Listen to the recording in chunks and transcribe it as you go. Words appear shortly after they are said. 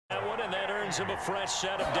and that earns him a fresh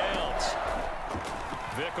set of downs.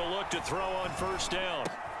 Vick will look to throw on first down.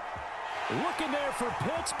 Looking there for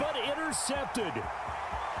Pitts, but intercepted.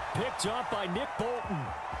 Picked up by Nick Bolton.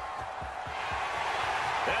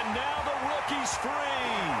 And now the rookie's free.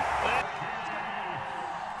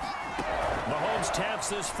 Mahomes taps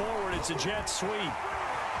this forward. It's a jet sweep.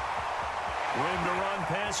 Room to run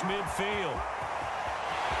past midfield.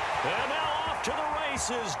 And now off to the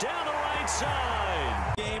races down the right side.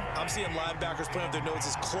 I'm seeing linebackers putting up their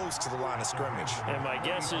noses close to the line of scrimmage. And my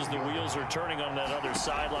guess is the wheels are turning on that other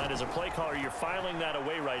sideline. As a play caller, you're filing that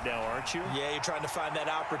away right now, aren't you? Yeah, you're trying to find that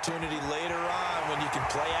opportunity later on when you can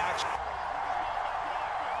play action.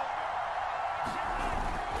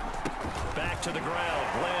 Back to the ground.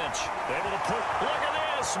 Lynch able to put. Look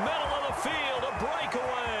at this. Middle of the field. A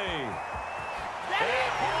breakaway.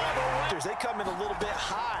 They come in a little bit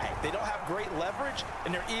high. They don't have great leverage,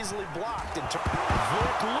 and they're easily blocked. Vick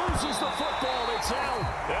loses the football. It's out.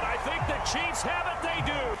 And I think the Chiefs have it. They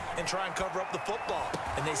do. And try and cover up the football.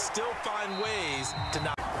 And they still find ways to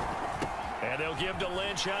not. And they'll give to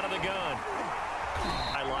Lynch out of the gun.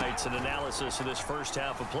 Highlights and analysis of this first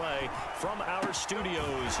half of play from our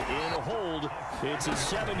studios in Hold. It's a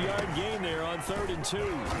 7-yard gain there on 3rd and 2.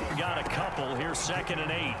 Got a couple here, 2nd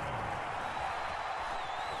and 8.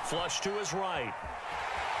 Flush to his right.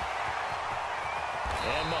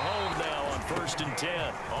 And Mahomes now on 1st and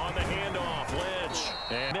 10. On the handoff, Lynch.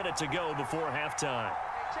 And a minute to go before halftime.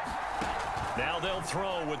 Now they'll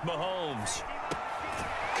throw with Mahomes.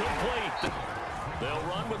 Complete. They'll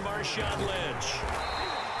run with Marshawn Lynch.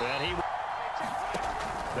 And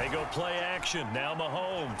they go play action. Now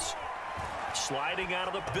Mahomes. Sliding out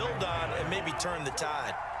of the build on and maybe turn the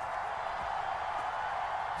tide.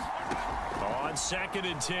 On 2nd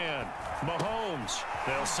and 10, Mahomes.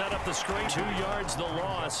 They'll set up the screen. 2 yards the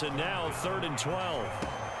loss, and now 3rd and 12.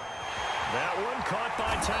 That one caught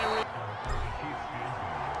by Tyree.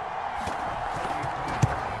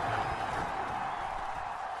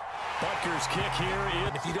 Butker's kick here.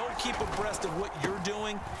 If you don't keep abreast of what you're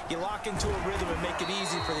doing, you lock into a rhythm and make it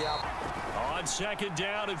easy for the opponent. On 2nd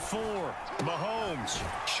down and 4, Mahomes.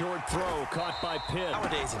 Short throw caught by Pitt.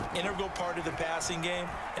 Nowadays, an integral part of the passing game,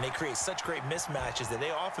 and they create such great mismatches that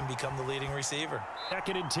they often become the leading receiver.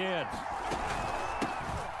 2nd and 10.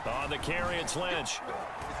 On the carry, it's Lynch.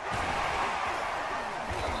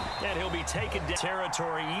 And he'll be taken to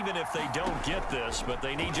territory even if they don't get this, but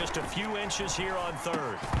they need just a few inches here on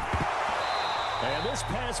 3rd. And this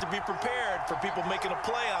pass to be prepared for people making a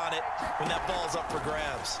play on it when that ball's up for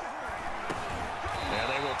grabs. And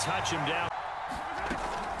they will touch him down.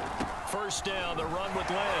 First down, the run with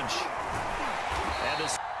Lynch. And a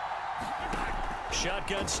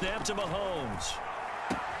shotgun snap to Mahomes.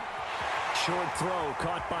 Short throw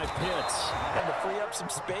caught by Pitts. And to free up some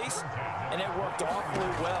space, and it worked awfully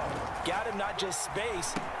well. Got him not just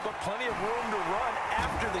space, but plenty of room to run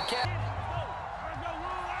after the catch.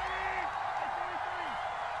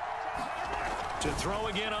 To throw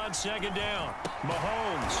again on 2nd down.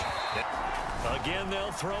 Mahomes. Again,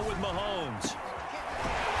 they'll throw with Mahomes.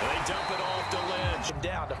 They dump it off to Lynch.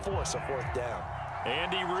 Down to force a 4th down.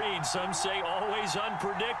 Andy Reid, some say always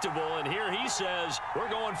unpredictable, and here he says, we're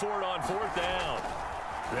going for it on 4th down.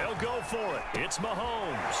 They'll go for it. It's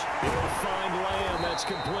Mahomes. He'll find Lamb. That's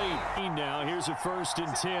complete. Now here's a 1st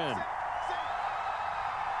and 10.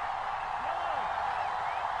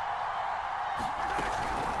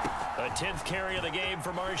 A 10th carry of the game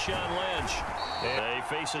for Marshawn Lynch. They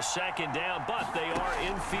face a 2nd down, but they are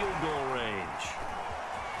in field goal range.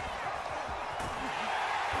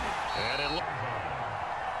 And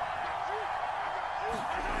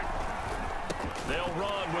they'll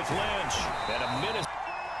run with Lynch. And a minute.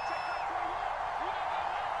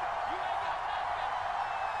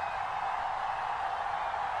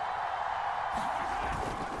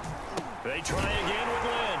 They try again with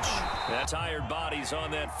Lynch. Tired bodies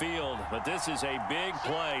on that field, but this is a big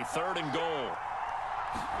play. 3rd and goal.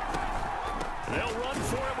 They'll run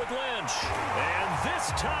for it with Lynch. And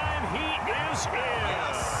this time he is in.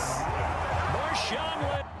 Yes. Marshawn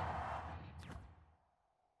Lynch.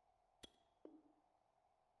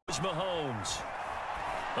 Mahomes.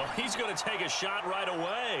 Oh, he's going to take a shot right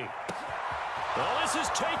away. Well, this is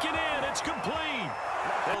taken in. It's complete.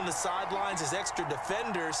 On the sidelines as extra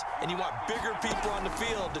defenders, and you want bigger people on the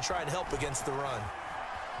field to try and help against the run.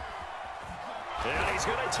 And he's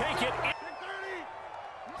going to take it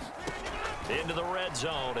into the red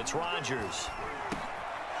zone. It's Rodgers.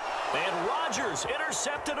 And Rodgers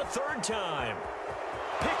intercepted a 3rd time.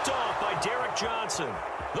 Picked off by Derek Johnson.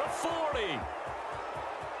 The 40.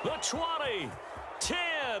 The 20.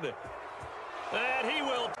 10. And he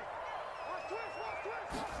will.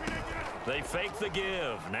 They fake the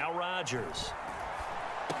give. Now Rodgers.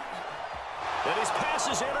 And his pass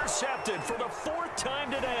is intercepted for the 4th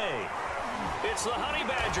time today. It's the Honey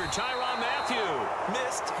Badger, Tyrann Mathieu.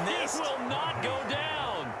 Missed. It will not go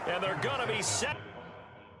down. And they're going to be set.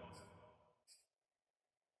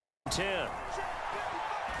 10.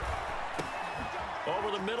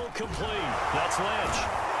 Over the middle, complete. That's Lynch.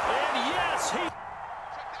 And yes,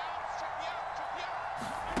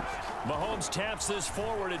 Mahomes taps this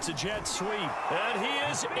forward. It's a jet sweep. And he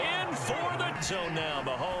is in for the zone now.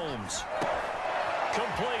 Mahomes.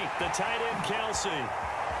 Complete. The tight end, Kelsey.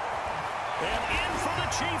 And in for the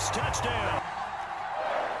Chiefs touchdown.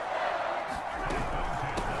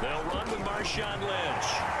 They'll run with Marshawn Lynch.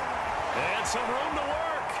 And some room to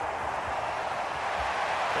work.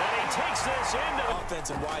 And he takes this into the offense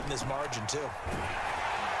and widen this margin, too.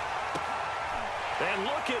 And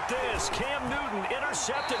look at this. Cam Newton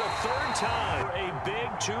intercepted a 3rd time for a big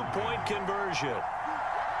 2-point conversion.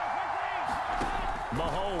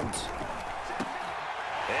 Mahomes.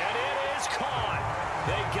 And it is caught.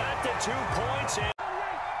 They got the 2 points. And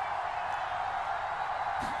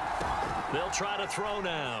they'll try to throw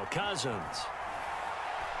now. Cousins.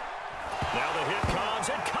 Now the hit comes,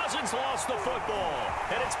 and Cousins lost the football.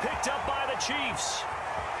 And it's picked up by the Chiefs.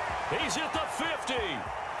 He's at the 50.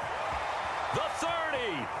 The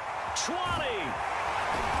 30, 20,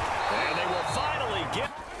 and they will finally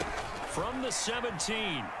get from the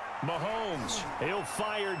 17. Mahomes, he'll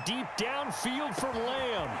fire deep downfield for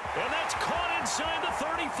Lamb, and that's caught inside the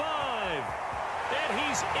 35. And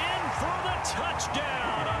he's in for the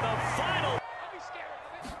touchdown on the final.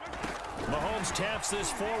 Mahomes taps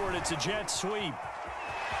this forward. It's a jet sweep.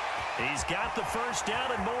 He's got the 1st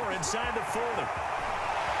down and more inside the 40.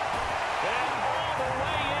 And all the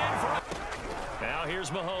way in for now here's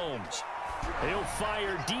Mahomes. He'll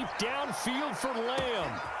fire deep downfield for Lamb.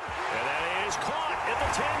 And that is caught at the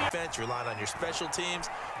 10-yard. Defense, you're relying on your special teams.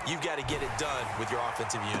 You've got to get it done with your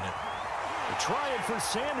offensive unit. They're trying for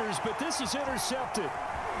Sanders, but this is intercepted.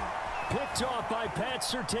 Picked off by Pat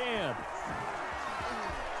Surtain.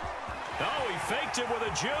 Oh, he faked it with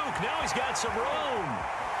a juke. Now he's got some room.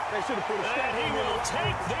 They should have put a stamp and he will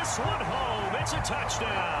take this one home. It's a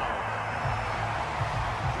touchdown.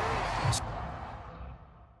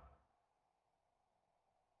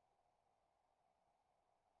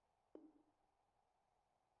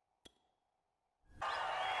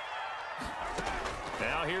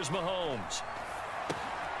 Now here's Mahomes.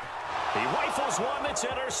 He rifles one that's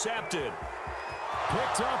intercepted.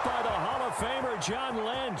 Picked up by the Hall of Famer, John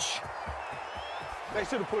Lynch. They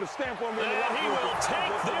should have put a stamp on me. And he will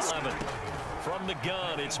take this. 11. From the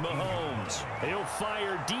gun, it's Mahomes. He'll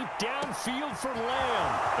fire deep downfield for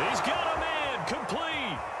Lamb. He's got a man,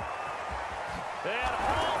 complete. And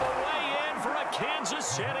all the way in for a Kansas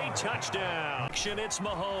City touchdown. It's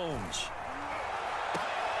Mahomes.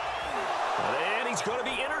 And he's going to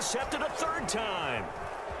be intercepted a 3rd time.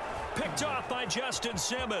 Picked off by Justin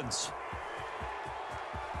Simmons.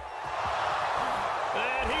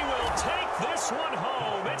 And he will take this one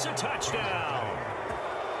home. It's a touchdown.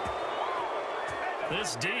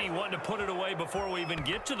 This D wanted to put it away before we even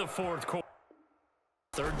get to the 4th quarter.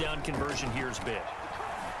 3rd down conversion here is big.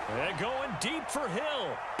 And going deep for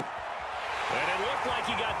Hill. And it looked like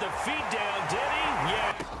he got the feet down, did he?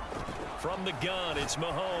 Yeah. From the gun, it's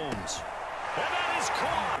Mahomes. And that is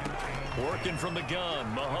caught. Working from the gun,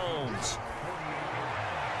 Mahomes.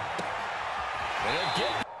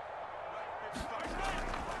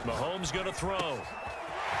 Mahomes going to throw.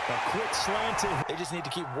 A quick slant. They just need to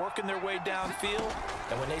keep working their way downfield.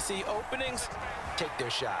 And when they see openings, take their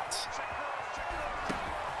shots.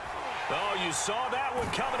 Oh, you saw that one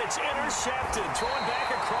coming. It's intercepted. Throwing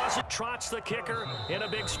back across it. Trots the kicker in a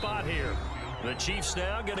big spot here. The Chiefs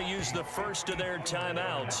now going to use the first of their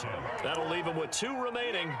timeouts. That'll leave them with 2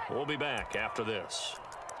 remaining. We'll be back after this.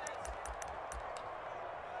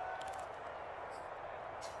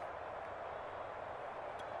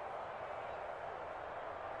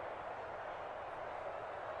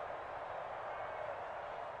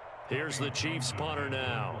 Here's the Chiefs punter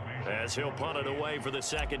now, as he'll punt it away for the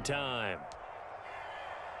 2nd time.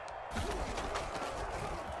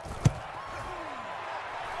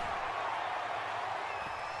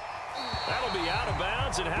 That'll be out of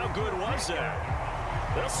bounds, and how good was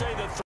that? They'll say the